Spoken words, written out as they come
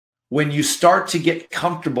when you start to get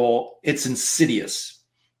comfortable, it's insidious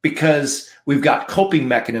because we've got coping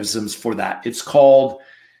mechanisms for that. It's called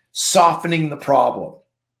softening the problem.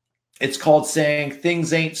 It's called saying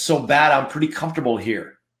things ain't so bad. I'm pretty comfortable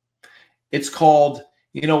here. It's called,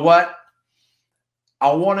 you know what?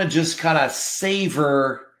 I want to just kind of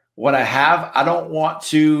savor what I have. I don't want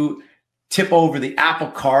to tip over the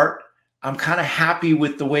apple cart. I'm kind of happy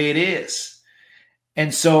with the way it is.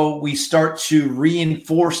 And so we start to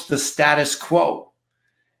reinforce the status quo.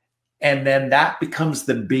 And then that becomes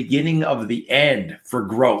the beginning of the end for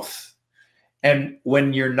growth. And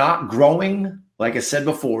when you're not growing, like I said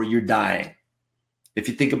before, you're dying. If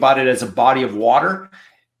you think about it as a body of water,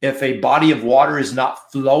 if a body of water is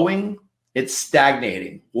not flowing, it's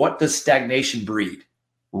stagnating. What does stagnation breed?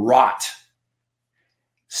 Rot.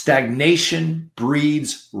 Stagnation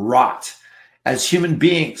breeds rot. As human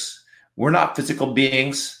beings, we're not physical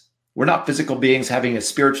beings. We're not physical beings having a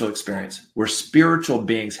spiritual experience. We're spiritual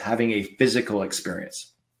beings having a physical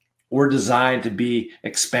experience. We're designed to be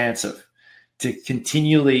expansive, to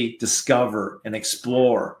continually discover and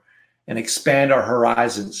explore and expand our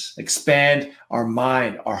horizons, expand our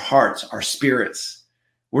mind, our hearts, our spirits.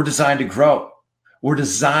 We're designed to grow. We're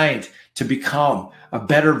designed to become a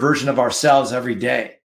better version of ourselves every day.